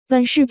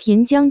本视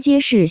频将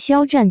揭示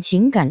肖战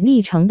情感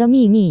历程的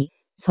秘密，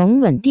从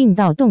稳定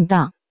到动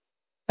荡。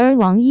而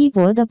王一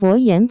博的博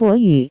言博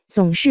语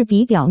总是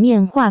比表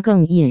面话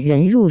更引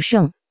人入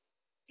胜，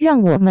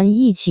让我们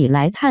一起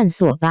来探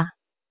索吧。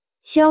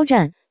肖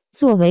战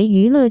作为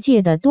娱乐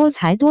界的多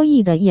才多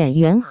艺的演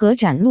员和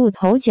崭露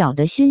头角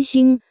的新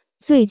星，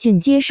最近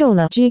接受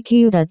了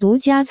GQ 的独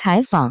家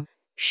采访，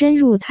深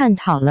入探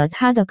讨了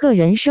他的个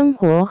人生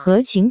活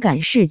和情感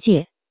世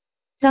界。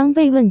当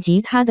被问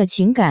及他的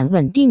情感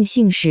稳定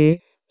性时，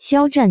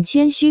肖战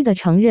谦虚地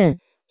承认，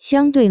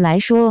相对来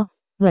说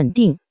稳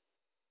定。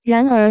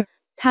然而，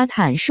他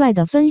坦率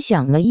地分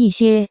享了一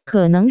些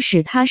可能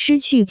使他失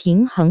去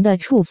平衡的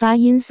触发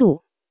因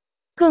素。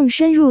更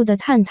深入的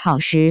探讨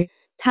时，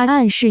他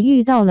暗示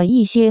遇到了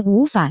一些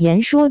无法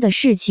言说的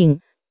事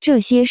情，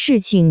这些事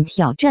情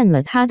挑战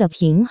了他的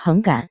平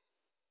衡感。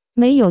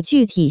没有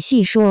具体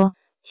细说，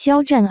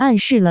肖战暗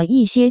示了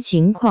一些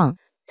情况。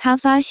他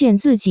发现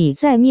自己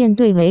在面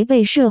对违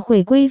背社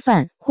会规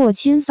范或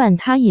侵犯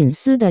他隐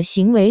私的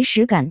行为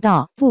时感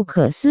到不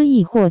可思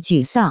议或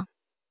沮丧。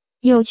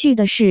有趣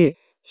的是，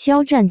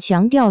肖战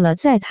强调了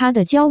在他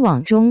的交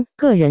往中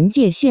个人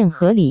界限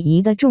和礼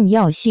仪的重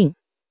要性。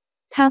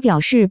他表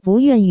示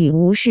不愿与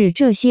无视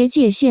这些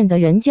界限的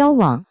人交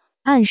往，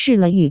暗示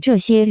了与这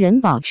些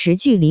人保持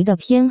距离的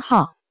偏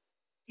好。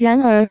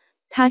然而，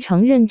他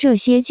承认这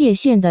些界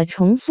限的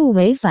重复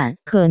违反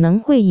可能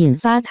会引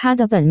发他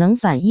的本能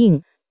反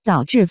应，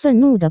导致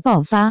愤怒的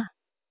爆发。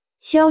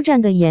肖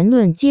战的言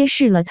论揭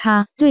示了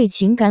他对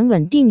情感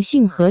稳定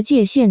性和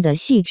界限的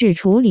细致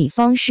处理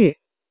方式。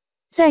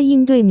在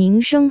应对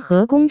民生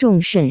和公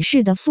众审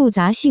视的复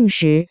杂性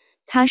时，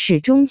他始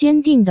终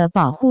坚定地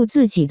保护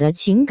自己的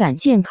情感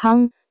健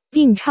康，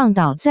并倡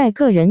导在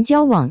个人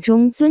交往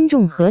中尊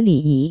重和礼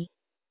仪。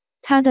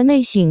他的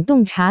内省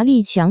洞察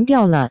力强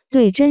调了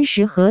对真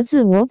实和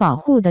自我保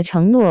护的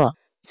承诺，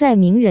在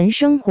名人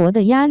生活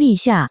的压力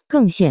下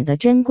更显得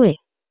珍贵。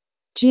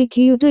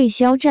GQ 对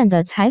肖战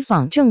的采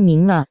访证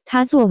明了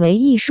他作为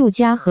艺术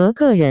家和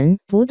个人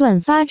不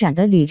断发展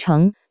的旅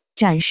程，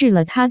展示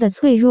了他的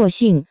脆弱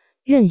性、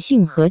韧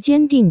性和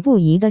坚定不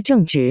移的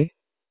正直。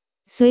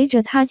随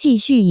着他继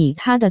续以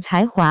他的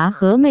才华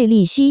和魅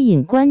力吸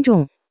引观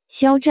众，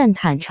肖战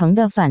坦诚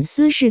的反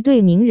思是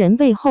对名人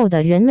背后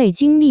的人类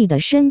经历的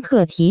深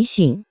刻提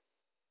醒。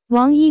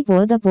王一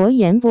博的博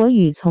言博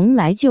语从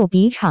来就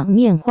比场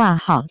面话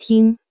好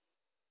听。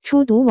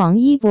初读王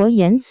一博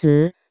言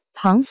辞，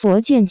旁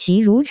佛见其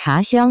如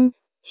茶香，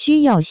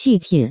需要细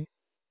品。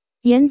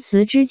言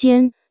辞之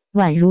间，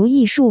宛如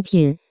艺术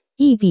品，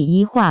一笔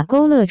一画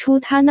勾勒出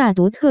他那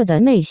独特的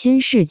内心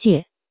世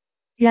界。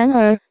然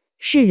而，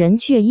世人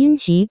却因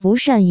其不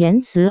善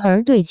言辞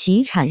而对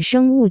其产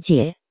生误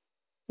解。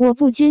我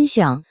不禁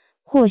想，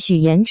或许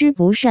言之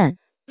不善，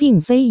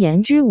并非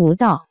言之无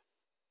道。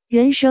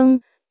人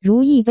生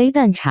如一杯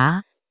淡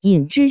茶，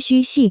饮之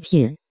需细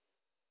品。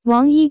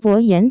王一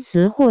博言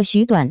辞或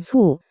许短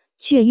促，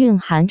却蕴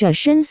含着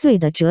深邃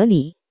的哲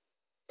理。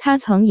他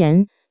曾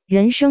言，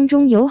人生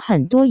中有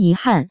很多遗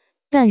憾，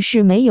但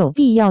是没有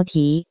必要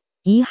提，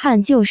遗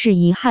憾就是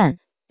遗憾，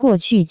过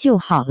去就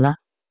好了。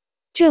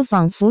这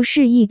仿佛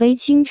是一杯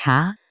清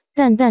茶，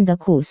淡淡的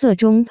苦涩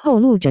中透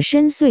露着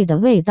深邃的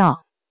味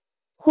道。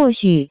或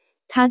许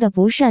他的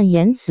不善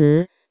言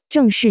辞，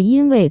正是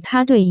因为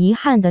他对遗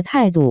憾的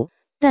态度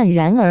淡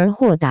然而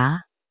豁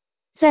达。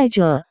再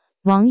者，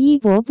王一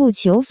博不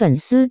求粉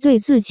丝对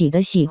自己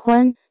的喜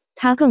欢，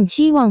他更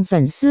期望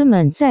粉丝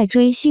们在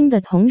追星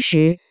的同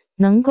时，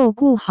能够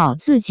顾好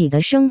自己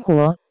的生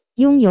活，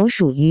拥有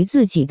属于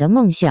自己的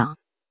梦想。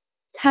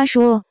他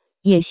说，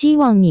也希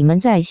望你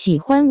们在喜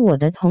欢我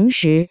的同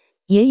时，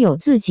也有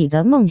自己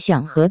的梦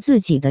想和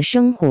自己的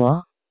生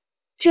活。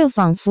这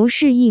仿佛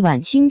是一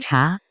碗清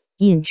茶，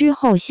饮之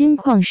后心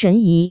旷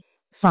神怡，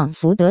仿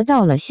佛得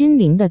到了心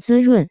灵的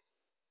滋润。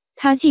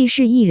他既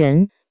是艺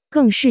人，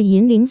更是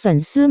引领粉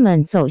丝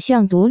们走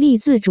向独立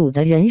自主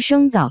的人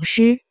生导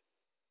师。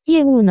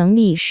业务能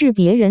力是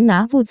别人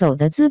拿不走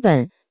的资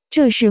本，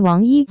这是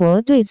王一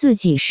博对自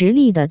己实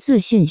力的自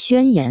信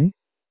宣言。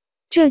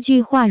这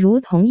句话如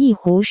同一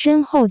壶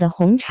深厚的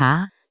红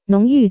茶，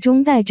浓郁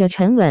中带着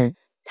沉稳。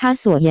他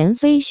所言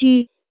非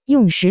虚，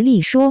用实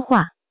力说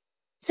话。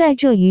在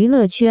这娱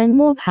乐圈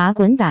摸爬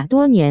滚打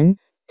多年，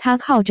他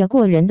靠着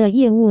过人的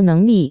业务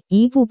能力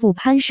一步步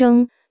攀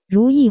升，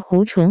如一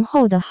壶醇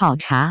厚的好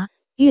茶，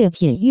越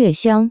品越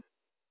香。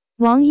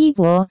王一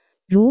博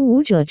如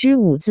舞者之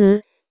舞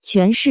姿，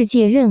全世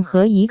界任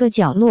何一个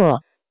角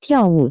落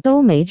跳舞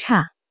都没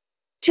差。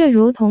这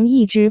如同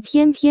一支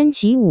翩翩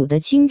起舞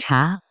的清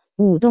茶，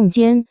舞动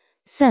间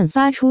散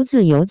发出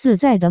自由自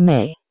在的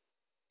美。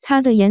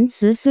他的言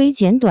辞虽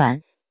简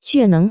短，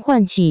却能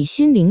唤起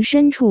心灵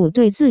深处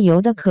对自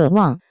由的渴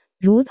望，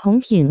如同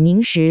品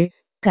茗时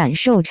感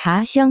受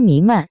茶香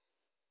弥漫。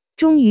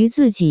忠于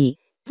自己，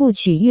不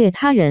取悦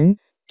他人，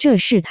这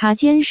是他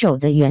坚守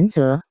的原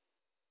则。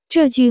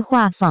这句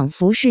话仿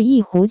佛是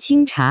一壶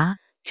清茶，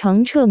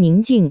澄澈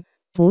明净，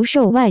不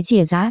受外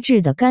界杂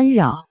质的干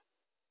扰。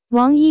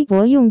王一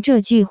博用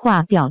这句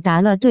话表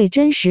达了对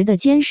真实的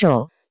坚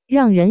守，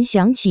让人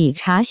想起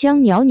茶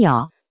香袅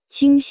袅，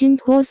清新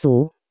脱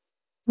俗。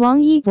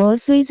王一博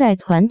虽在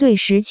团队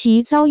时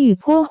期遭遇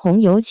泼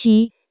红油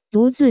漆，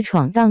独自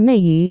闯荡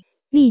内娱，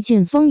历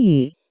尽风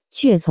雨，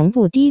却从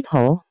不低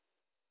头。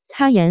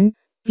他言，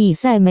比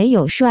赛没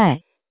有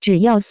帅，只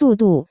要速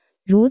度，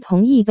如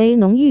同一杯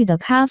浓郁的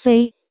咖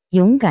啡，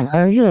勇敢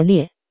而热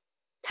烈。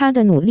他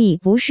的努力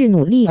不是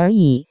努力而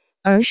已，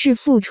而是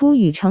付出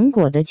与成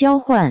果的交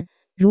换，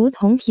如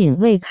同品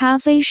味咖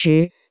啡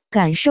时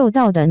感受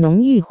到的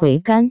浓郁回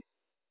甘。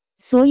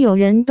所有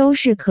人都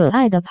是可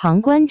爱的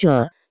旁观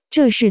者，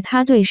这是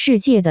他对世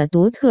界的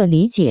独特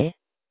理解。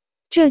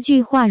这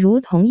句话如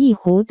同一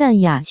壶淡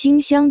雅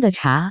清香的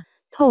茶，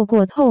透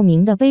过透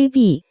明的杯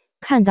壁，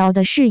看到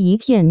的是一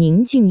片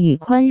宁静与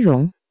宽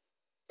容。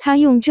他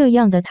用这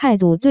样的态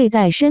度对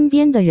待身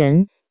边的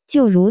人，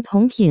就如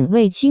同品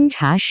味清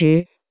茶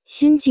时，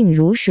心静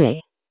如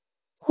水。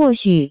或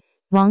许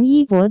王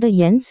一博的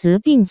言辞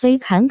并非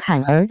侃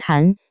侃而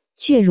谈，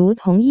却如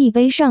同一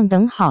杯上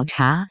等好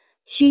茶，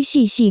需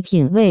细细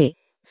品味，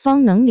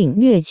方能领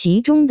略其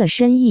中的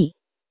深意。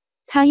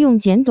他用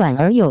简短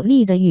而有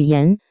力的语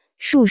言，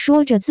述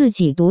说着自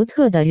己独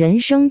特的人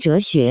生哲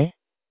学。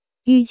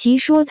与其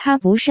说他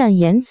不善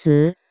言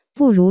辞，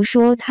不如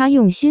说他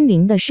用心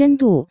灵的深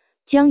度，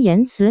将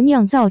言辞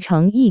酿造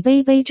成一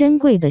杯杯珍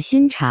贵的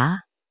新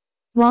茶。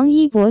王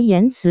一博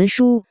言辞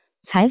书，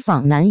采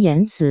访难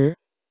言辞。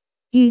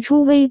语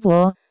出微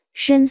博，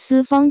深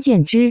思方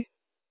见之。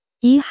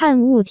遗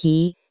憾勿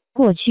提，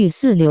过去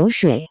似流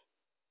水。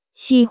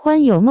喜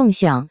欢有梦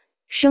想，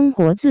生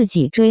活自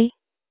己追。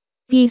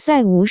比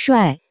赛无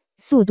帅，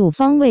速度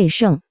方为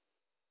胜。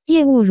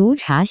业务如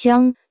茶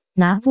香，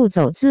拿不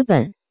走资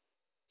本。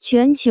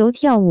全球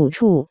跳舞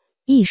处，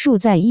艺术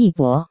在一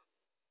搏。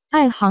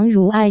爱行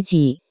如爱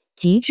己，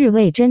极致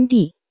为真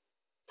谛。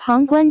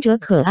旁观者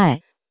可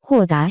爱，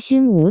豁达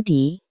心无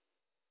敌。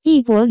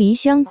一搏离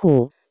乡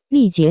苦，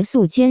力竭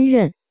素坚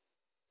韧。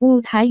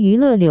舞台娱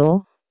乐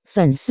流，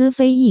粉丝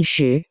非一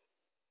时。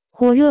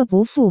火热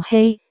不腹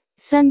黑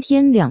，3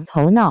天2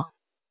头闹。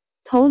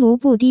头颅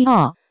不低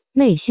傲，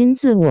内心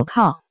自我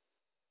靠。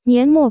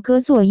年末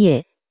搁作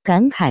业，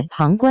感慨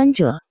旁观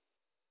者。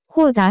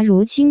豁达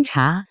如清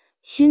茶，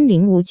心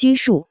灵无拘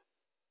束。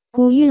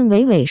古韵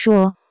娓娓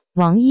说，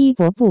王一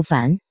博不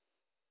凡。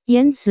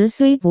言辞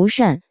虽不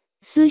善，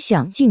思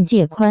想境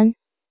界宽。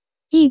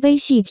一杯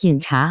细品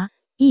茶，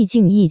意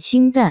境亦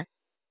清淡。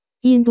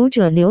引读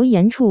者留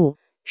言处，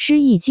诗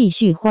意继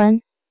续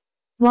欢。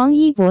王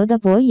一博的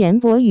博言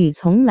博语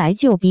从来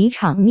就比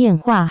场面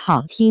话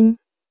好听。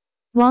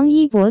王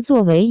一博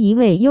作为一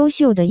位优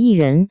秀的艺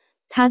人，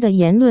他的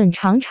言论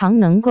常常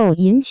能够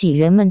引起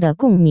人们的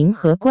共鸣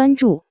和关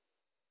注。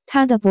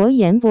他的博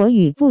言博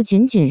语不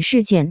仅仅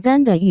是简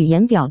单的语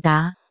言表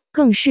达，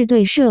更是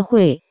对社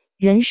会、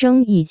人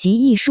生以及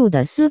艺术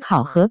的思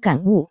考和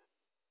感悟。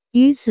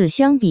与此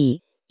相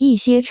比，一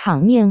些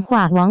场面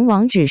话往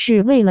往只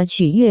是为了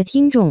取悦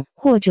听众，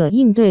或者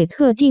应对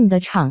特定的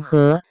场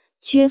合，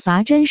缺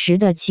乏真实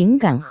的情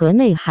感和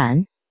内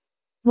涵。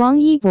王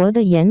一博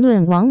的言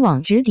论往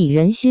往直抵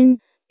人心，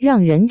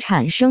让人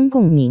产生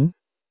共鸣。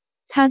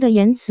他的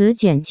言辞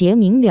简洁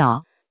明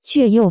了，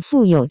却又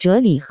富有哲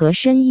理和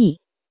深意。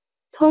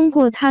通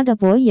过他的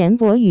博言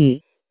博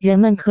语，人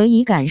们可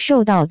以感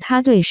受到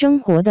他对生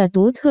活的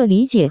独特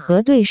理解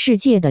和对世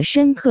界的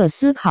深刻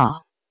思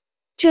考。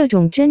这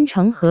种真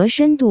诚和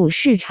深度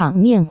是场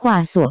面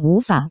话所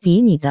无法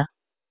比拟的。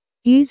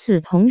与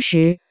此同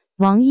时，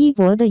王一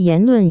博的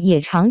言论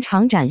也常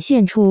常展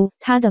现出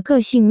他的个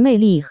性魅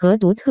力和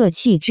独特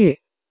气质。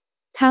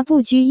他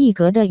不拘一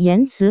格的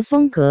言辞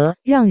风格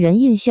让人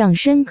印象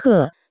深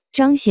刻，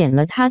彰显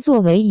了他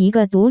作为一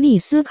个独立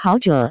思考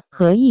者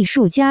和艺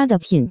术家的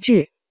品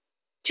质。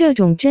这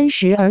种真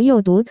实而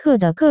又独特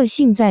的个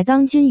性在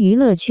当今娱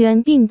乐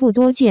圈并不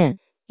多见，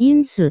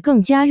因此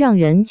更加让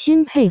人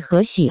钦佩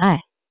和喜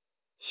爱。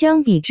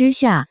相比之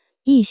下，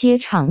一些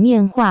场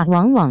面话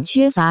往往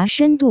缺乏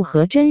深度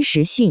和真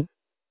实性。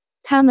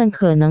他们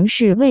可能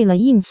是为了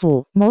应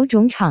付某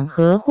种场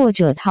合或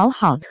者讨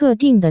好特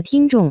定的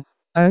听众，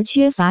而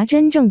缺乏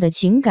真正的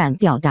情感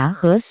表达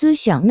和思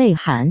想内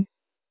涵。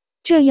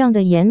这样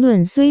的言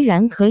论虽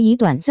然可以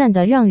短暂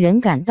地让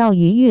人感到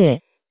愉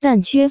悦，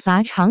但缺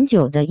乏长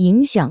久的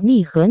影响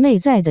力和内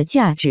在的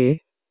价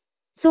值。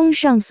综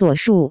上所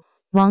述，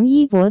王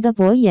一博的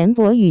博言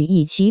博语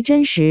以其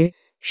真实、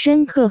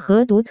深刻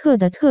和独特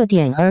的特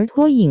点而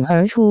脱颖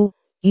而出，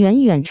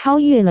远远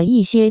超越了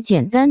一些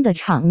简单的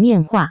场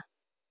面话。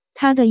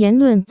他的言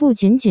论不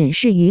仅仅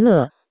是娱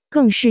乐，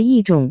更是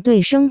一种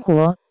对生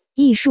活、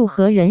艺术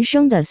和人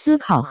生的思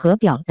考和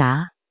表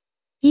达。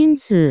因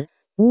此，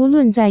无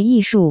论在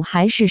艺术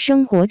还是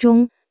生活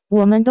中，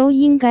我们都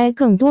应该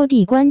更多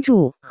地关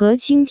注和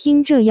倾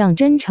听这样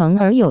真诚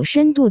而有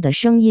深度的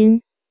声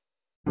音。